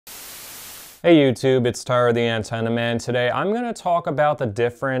Hey YouTube, it's Tyler the Antenna Man. Today I'm going to talk about the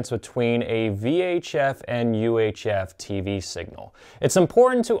difference between a VHF and UHF TV signal. It's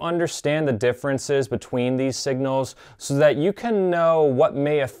important to understand the differences between these signals so that you can know what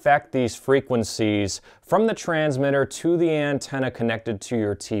may affect these frequencies from the transmitter to the antenna connected to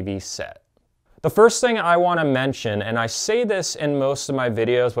your TV set. The first thing I want to mention, and I say this in most of my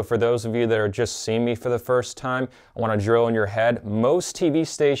videos, but for those of you that are just seeing me for the first time, I want to drill in your head. Most TV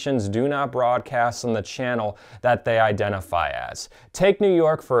stations do not broadcast on the channel that they identify as. Take New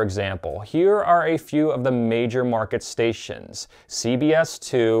York, for example. Here are a few of the major market stations: CBS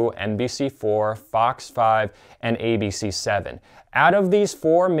 2, NBC 4, Fox 5, and ABC 7. Out of these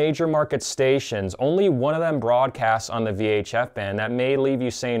four major market stations, only one of them broadcasts on the VHF band. That may leave you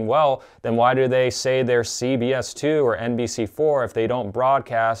saying, well, then why do they say they're CBS 2 or NBC 4 if they don't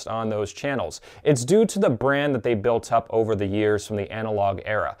broadcast on those channels? It's due to the brand that they built up over the years from the analog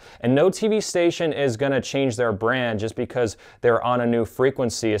era. And no TV station is going to change their brand just because they're on a new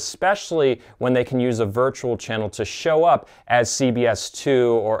frequency, especially when they can use a virtual channel to show up as CBS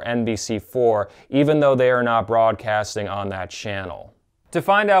 2 or NBC 4, even though they are not broadcasting on that channel. To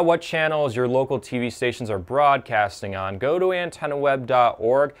find out what channels your local TV stations are broadcasting on, go to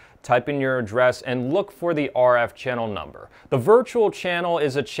antennaweb.org, type in your address, and look for the RF channel number. The virtual channel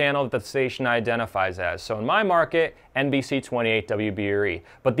is a channel that the station identifies as. So in my market, NBC 28 WBRE.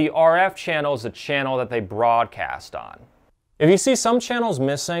 But the RF channel is the channel that they broadcast on. If you see some channels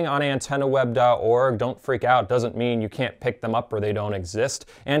missing on antennaweb.org, don't freak out. It doesn't mean you can't pick them up or they don't exist.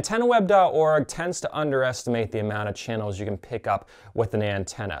 Antennaweb.org tends to underestimate the amount of channels you can pick up with an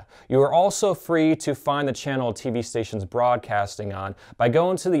antenna. You are also free to find the channel a TV station's broadcasting on by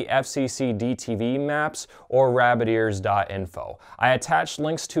going to the FCC DTV maps or rabbitears.info. I attached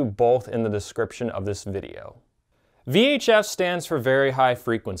links to both in the description of this video. VHF stands for very high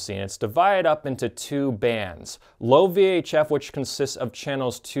frequency, and it's divided up into two bands. Low VHF, which consists of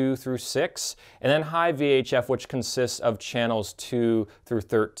channels 2 through 6, and then high VHF, which consists of channels 2 through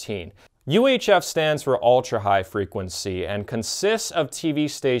 13. UHF stands for ultra high frequency and consists of TV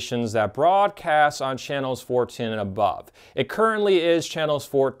stations that broadcast on channels 14 and above. It currently is channels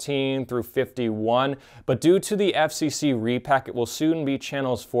 14 through 51, but due to the FCC repack, it will soon be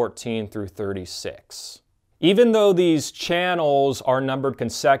channels 14 through 36. Even though these channels are numbered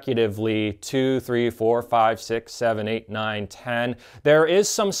consecutively 2, 3, 4, 5, 6, 7, 8, 9, 10, there is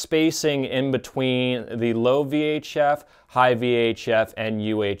some spacing in between the low VHF, high VHF, and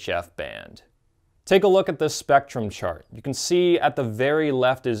UHF band. Take a look at this spectrum chart. You can see at the very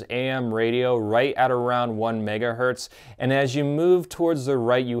left is AM radio right at around 1 megahertz, and as you move towards the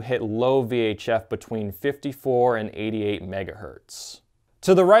right you hit low VHF between 54 and 88 megahertz.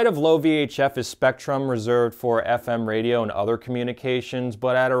 To the right of low VHF is spectrum reserved for FM radio and other communications,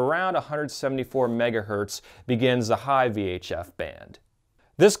 but at around 174 megahertz begins the high VHF band.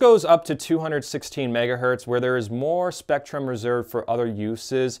 This goes up to 216 megahertz, where there is more spectrum reserved for other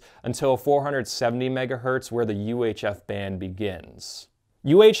uses, until 470 megahertz, where the UHF band begins.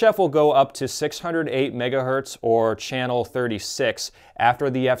 UHF will go up to 608 megahertz or channel 36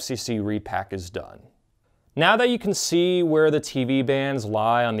 after the FCC repack is done. Now that you can see where the TV bands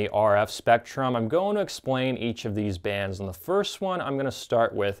lie on the RF spectrum, I'm going to explain each of these bands. And the first one I'm going to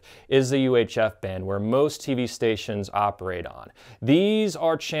start with is the UHF band, where most TV stations operate on. These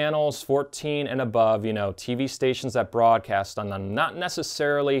are channels 14 and above, TV stations that broadcast on them, not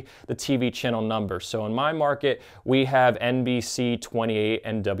necessarily the TV channel number. So in my market, we have NBC 28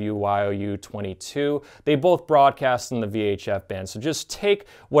 and WYOU 22. They both broadcast in the VHF band. So just take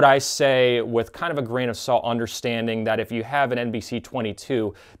what I say with kind of a grain of salt, understanding that if you have an NBC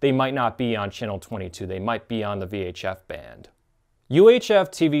 22, they might not be on channel 22, they might be on the VHF band. UHF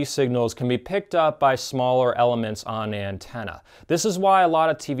TV signals can be picked up by smaller elements on an antenna. This is why a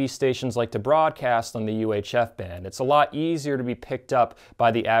lot of TV stations like to broadcast on the UHF band. It's a lot easier to be picked up by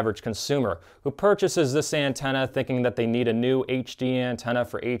the average consumer who purchases this antenna thinking that they need a new HD antenna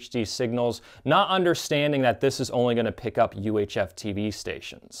for HD signals, not understanding that this is only going to pick up UHF TV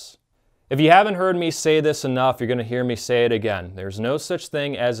stations. If you haven't heard me say this enough, you're going to hear me say it again. There's no such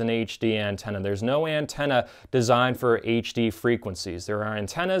thing as an HD antenna. There's no antenna designed for HD frequencies. There are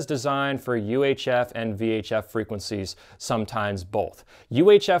antennas designed for UHF and VHF frequencies, sometimes both.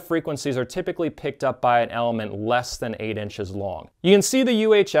 UHF frequencies are typically picked up by an element less than 8 inches long. You can see the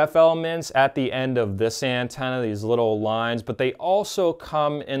UHF elements at the end of this antenna, these little lines, but they also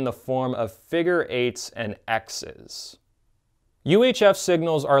come in the form of figure 8s and X's. UHF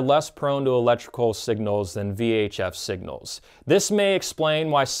signals are less prone to electrical signals than VHF signals. This may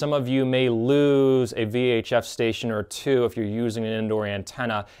explain why some of you may lose a VHF station or two if you're using an indoor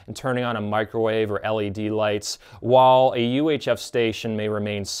antenna and turning on a microwave or LED lights, while a UHF station may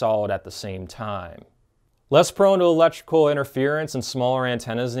remain solid at the same time. Less prone to electrical interference and smaller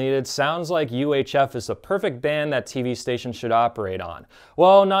antennas needed sounds like UHF is the perfect band that TV stations should operate on.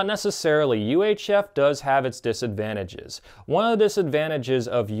 Well, not necessarily. UHF does have its disadvantages. One of the disadvantages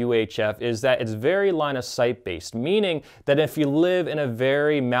of UHF is that it's very line of sight based, meaning that if you live in a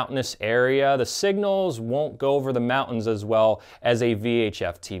very mountainous area, the signals won't go over the mountains as well as a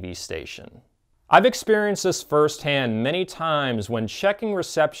VHF TV station. I've experienced this firsthand many times when checking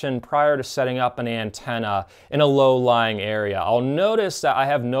reception prior to setting up an antenna in a low-lying area. I'll notice that I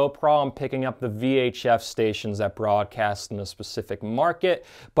have no problem picking up the VHF stations that broadcast in a specific market,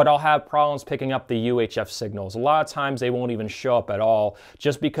 but I'll have problems picking up the UHF signals. A lot of times they won't even show up at all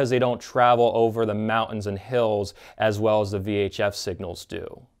just because they don't travel over the mountains and hills as well as the VHF signals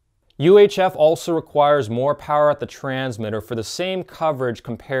do. UHF also requires more power at the transmitter for the same coverage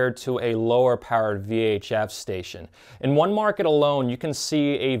compared to a lower powered VHF station. In one market alone, you can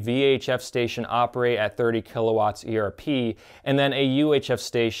see a VHF station operate at 30 kilowatts ERP and then a UHF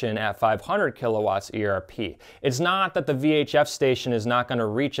station at 500 kilowatts ERP. It's not that the VHF station is not going to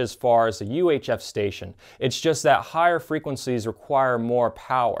reach as far as the UHF station. It's just that higher frequencies require more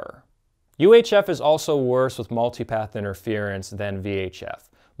power. UHF is also worse with multipath interference than VHF.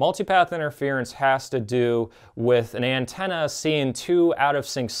 Multipath interference has to do with an antenna seeing two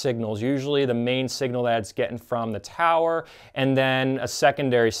out-of-sync signals, usually the main signal that it's getting from the tower and then a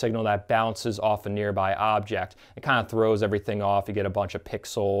secondary signal that bounces off a nearby object. It kind of throws everything off, you get a bunch of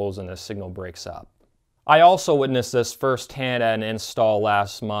pixels and the signal breaks up. I also witnessed this firsthand at an install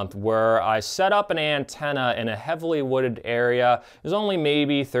last month where I set up an antenna in a heavily wooded area. It was only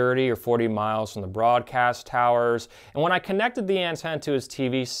maybe 30 or 40 miles from the broadcast towers. And when I connected the antenna to his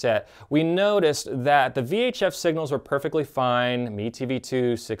TV set, we noticed that the VHF signals were perfectly fine.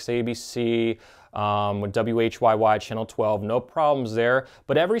 MeTV2, 6ABC, with WHYY channel 12, no problems there,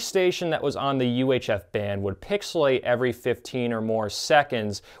 but every station that was on the UHF band would pixelate every 15 or more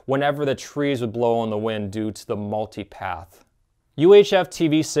seconds whenever the trees would blow in the wind due to the multipath. UHF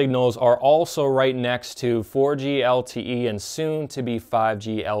TV signals are also right next to 4G LTE and soon to be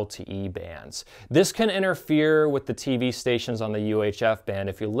 5G LTE bands. This can interfere with the TV stations on the UHF band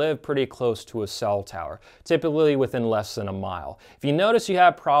if you live pretty close to a cell tower, typically within less than a mile. If you notice you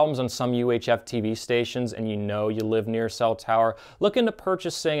have problems on some UHF TV stations and you know you live near a cell tower, look into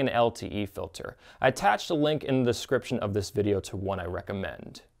purchasing an LTE filter. I attached a link in the description of this video to one I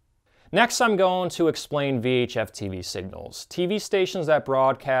recommend. Next, I'm going to explain VHF TV signals, TV stations that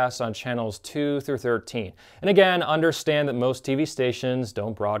broadcast on channels 2 through 13. And again, understand that most TV stations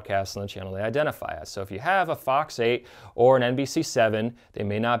don't broadcast on the channel they identify as. So if you have a Fox 8 or an NBC 7, they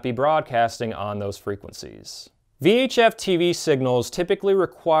may not be broadcasting on those frequencies. VHF TV signals typically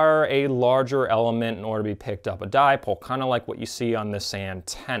require a larger element in order to be picked up, a dipole, kind of like what you see on this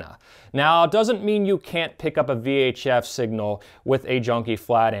antenna. Now, it doesn't mean you can't pick up a VHF signal with a junky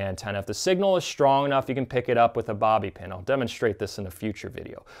flat antenna. If the signal is strong enough, you can pick it up with a bobby pin. I'll demonstrate this in a future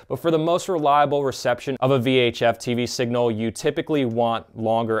video. But for the most reliable reception of a VHF TV signal, you typically want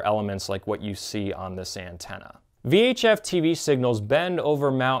longer elements like what you see on this antenna. VHF TV signals bend over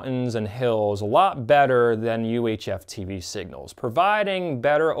mountains and hills a lot better than UHF TV signals, providing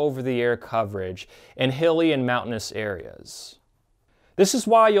better over-the-air coverage in hilly and mountainous areas. This is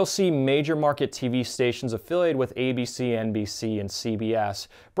why you'll see major market TV stations affiliated with ABC, NBC, and CBS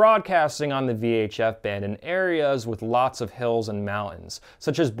broadcasting on the VHF band in areas with lots of hills and mountains,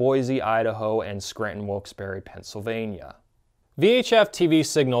 such as Boise, Idaho, and Scranton-Wilkes-Barre, Pennsylvania. VHF TV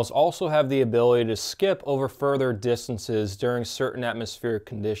signals also have the ability to skip over further distances during certain atmospheric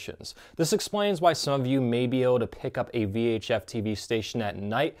conditions. This explains why some of you may be able to pick up a VHF TV station at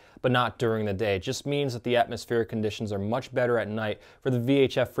night, but not during the day. It just means that the atmospheric conditions are much better at night for the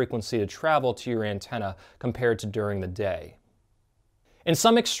VHF frequency to travel to your antenna compared to during the day. In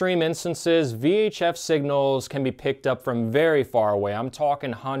some extreme instances, VHF signals can be picked up from very far away. I'm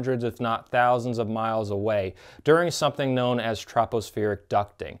talking hundreds if not thousands of miles away during something known as tropospheric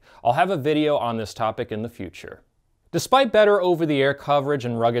ducting. I'll have a video on this topic in the future. Despite better over-the-air coverage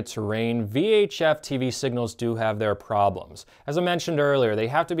and rugged terrain, VHF TV signals do have their problems. As I mentioned earlier, they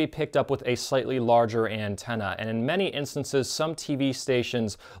have to be picked up with a slightly larger antenna, and in many instances, some TV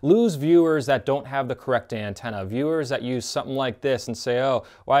stations lose viewers that don't have the correct antenna. Viewers that use something like this and say, oh,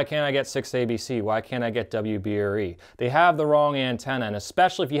 why can't I get 6ABC? Why can't I get WB or E? They have the wrong antenna, and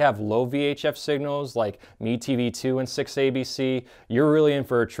especially if you have low VHF signals like MeTV2 and 6ABC, you're really in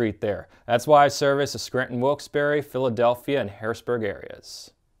for a treat there. That's why I service the Scranton-Wilkes-Barre, Philadelphia, and Harrisburg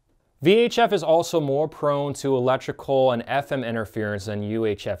areas. VHF is also more prone to electrical and FM interference than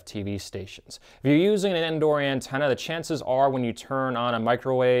UHF TV stations. If you're using an indoor antenna, the chances are when you turn on a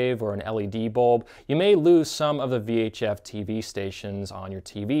microwave or an LED bulb, you may lose some of the VHF TV stations on your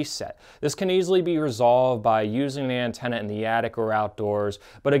TV set. This can easily be resolved by using the antenna in the attic or outdoors,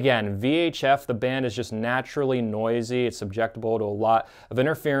 but again, VHF, the band is just naturally noisy. It's susceptible to a lot of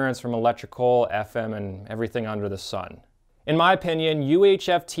interference from electrical, FM, and everything under the sun. In my opinion,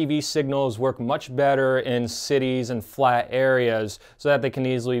 UHF TV signals work much better in cities and flat areas so that they can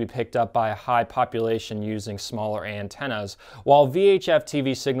easily be picked up by a high population using smaller antennas, while VHF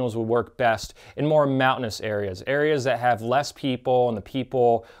TV signals would work best in more mountainous areas, areas that have less people and the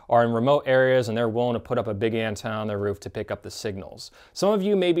people are in remote areas and they're willing to put up a big antenna on their roof to pick up the signals. Some of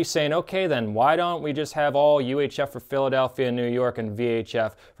you may be saying, okay then, why don't we just have all UHF for Philadelphia, New York, and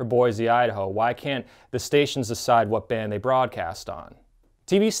VHF for Boise, Idaho? Why can't the stations decide what band they broadcast on?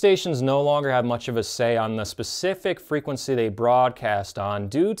 TV stations no longer have much of a say on the specific frequency they broadcast on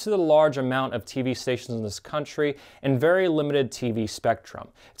due to the large amount of TV stations in this country and very limited TV spectrum.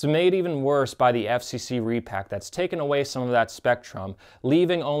 It's made even worse by the FCC repack that's taken away some of that spectrum,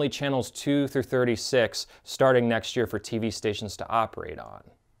 leaving only channels 2 through 36 starting next year for TV stations to operate on.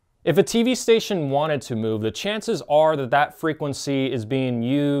 If a TV station wanted to move, the chances are that that frequency is being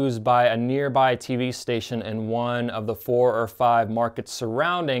used by a nearby TV station in one of the 4 or 5 markets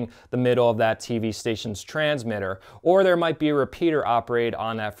surrounding the middle of that TV station's transmitter, or there might be a repeater operated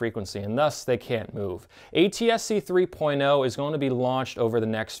on that frequency, and thus they can't move. ATSC 3.0 is going to be launched over the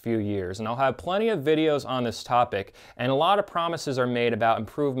next few years, and I'll have plenty of videos on this topic, and a lot of promises are made about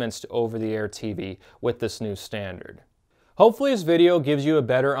improvements to over-the-air TV with this new standard. Hopefully this video gives you a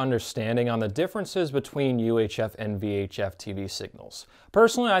better understanding on the differences between UHF and VHF TV signals.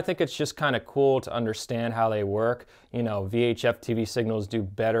 Personally, I think it's just kind of cool to understand how they work. You know, VHF TV signals do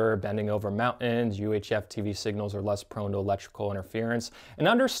better bending over mountains, UHF TV signals are less prone to electrical interference, and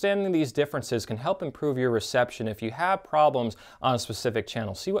understanding these differences can help improve your reception if you have problems on a specific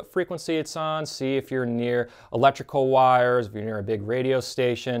channel. See what frequency it's on, see if you're near electrical wires, if you're near a big radio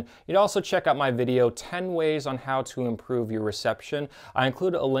station. You'd also check out my video, 10 ways on how to improve your reception. I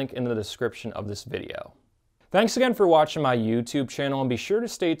include a link in the description of this video. Thanks again for watching my YouTube channel, and be sure to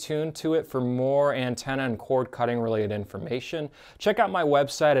stay tuned to it for more antenna and cord cutting related information. Check out my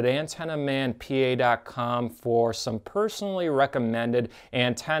website at antennamanpa.com for some personally recommended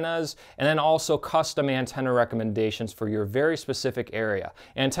antennas and then also custom antenna recommendations for your very specific area.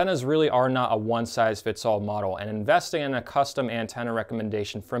 Antennas really are not a one-size-fits-all model, and investing in a custom antenna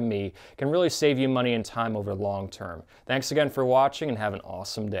recommendation from me can really save you money and time over the long term. Thanks again for watching and have an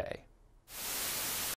awesome day.